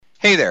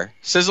Hey there,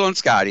 Sizzlin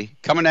Scotty,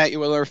 coming at you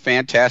with a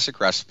fantastic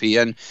recipe.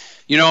 And,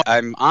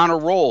 I'm on a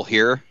roll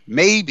here.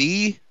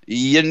 Maybe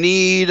you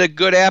need a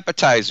good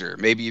appetizer.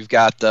 Maybe you've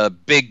got the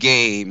big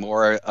game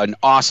or an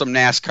awesome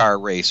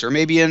NASCAR race, or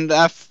maybe in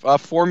a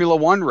Formula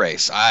One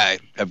race. I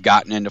have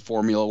gotten into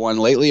Formula One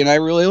lately, and I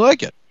really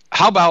like it.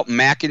 How about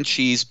mac and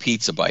cheese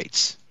pizza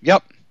bites?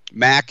 Yep,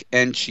 mac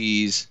and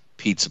cheese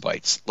pizza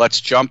bites.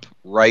 Let's jump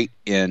right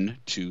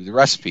into the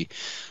recipe.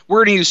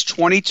 We're going to use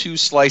 22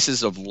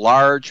 slices of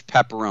large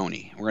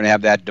pepperoni. We're going to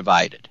have that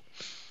divided.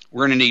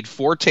 We're going to need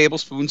 4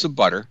 tablespoons of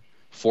butter,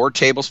 4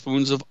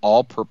 tablespoons of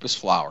all-purpose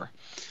flour,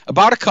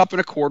 about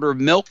 1.25 cups of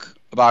milk,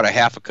 about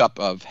 1/2 cup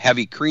of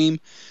heavy cream,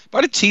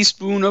 about a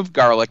teaspoon of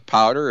garlic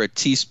powder, a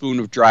teaspoon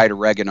of dried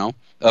oregano.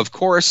 Of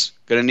course,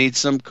 going to need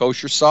some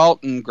kosher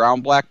salt and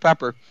ground black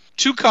pepper,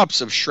 2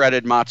 cups of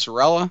shredded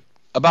mozzarella,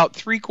 about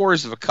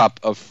 3/4 cup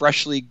of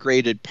freshly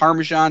grated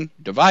Parmesan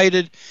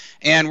divided,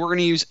 and we're going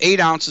to use 8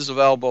 ounces of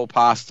elbow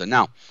pasta.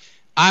 Now,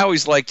 I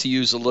always like to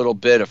use a little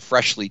bit of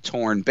freshly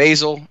torn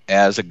basil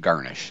as a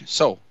garnish.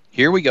 So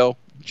here we go,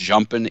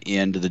 jumping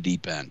into the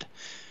deep end.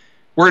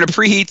 We're going to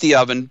preheat the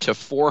oven to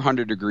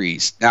 400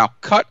 degrees. Now,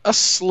 cut a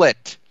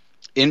slit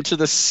into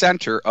the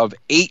center of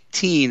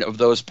 18 of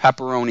those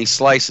pepperoni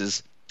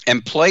slices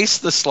and place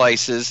the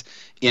slices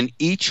in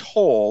each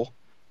hole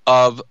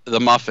of the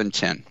muffin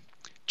tin.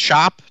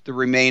 Chop the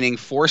remaining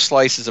 4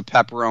 slices of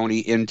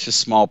pepperoni into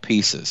small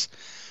pieces.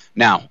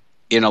 Now,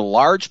 in a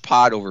large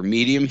pot over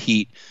medium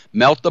heat,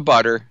 melt the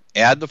butter,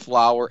 add the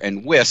flour,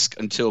 and whisk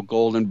until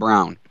golden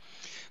brown.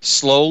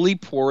 Slowly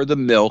pour the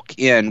milk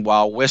in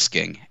while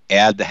whisking.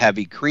 Add the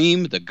heavy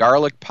cream, the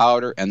garlic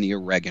powder, and the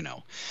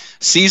oregano.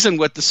 Season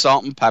with the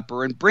salt and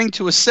pepper and bring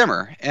to a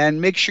simmer, and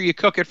make sure you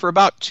cook it for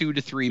about 2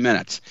 to 3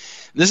 minutes.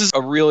 This is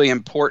a really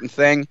important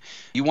thing.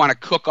 You want to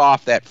cook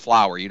off that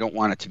flour. You don't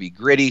want it to be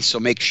gritty, so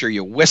make sure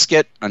you whisk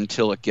it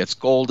until it gets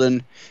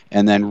golden,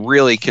 and then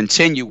really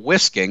continue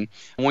whisking.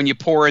 When you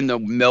pour in the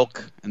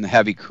milk and the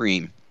heavy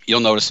cream, you'll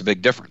notice a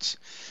big difference.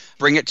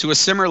 Bring it to a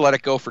simmer, let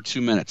it go for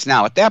 2 minutes.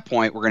 Now, at that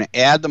point, we're going to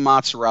add the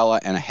mozzarella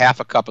and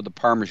 1/2 cup of the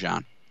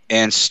Parmesan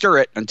and stir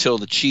it until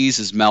the cheese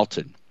is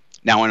melted.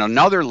 Now, in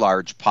another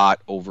large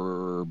pot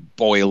over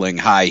boiling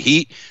high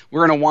heat,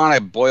 we're going to want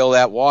to boil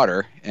that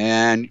water.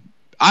 And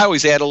I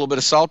always add a little bit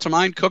of salt to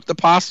mine. Cook the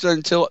pasta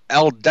until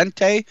al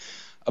dente,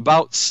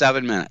 about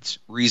 7 minutes.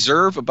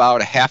 Reserve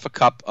about 1/2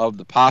 cup of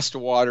the pasta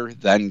water,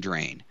 then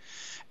drain.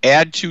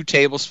 Add 2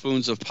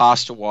 tablespoons of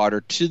pasta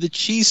water to the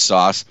cheese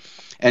sauce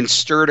and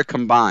stir to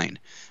combine.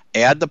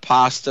 Add the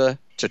pasta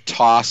to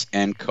toss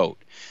and coat.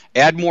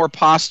 Add more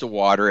pasta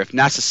water if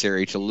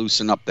necessary to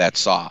loosen up that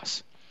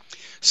sauce.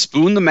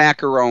 Spoon the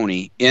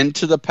macaroni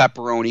into the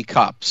pepperoni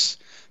cups.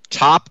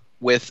 Top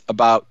with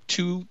about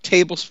 2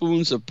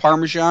 tablespoons of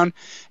Parmesan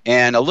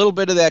and a little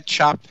bit of that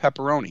chopped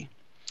pepperoni.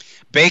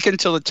 Bake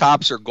until the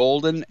tops are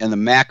golden and the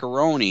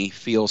macaroni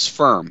feels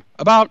firm,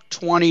 about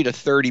 20 to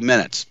 30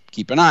 minutes.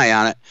 Keep an eye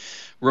on it.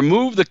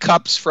 Remove the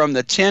cups from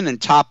the tin and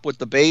top with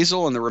the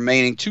basil and the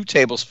remaining 2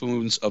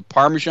 tablespoons of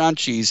Parmesan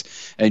cheese,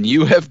 and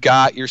you have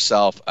got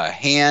yourself a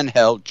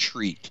handheld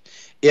treat.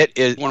 It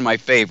is one of my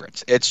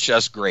favorites. It's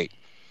just great.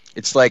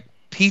 It's like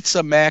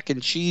pizza mac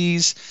and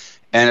cheese,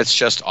 and it's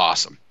just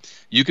awesome.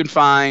 You can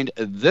find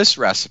this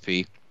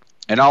recipe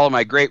and all of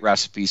my great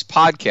recipes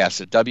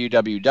podcasts at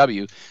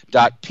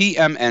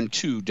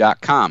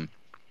www.pmn2.com.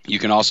 You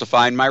can also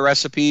find my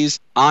recipes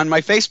on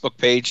my Facebook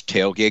page,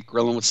 Tailgate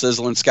Grilling with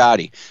Sizzlin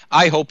Scotty.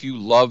 I hope you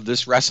love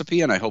this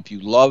recipe, and I hope you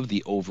love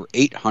the over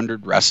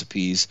 800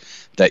 recipes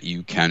that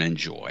you can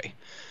enjoy.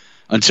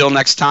 Until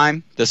next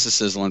time, this is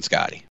Sizzlin Scotty.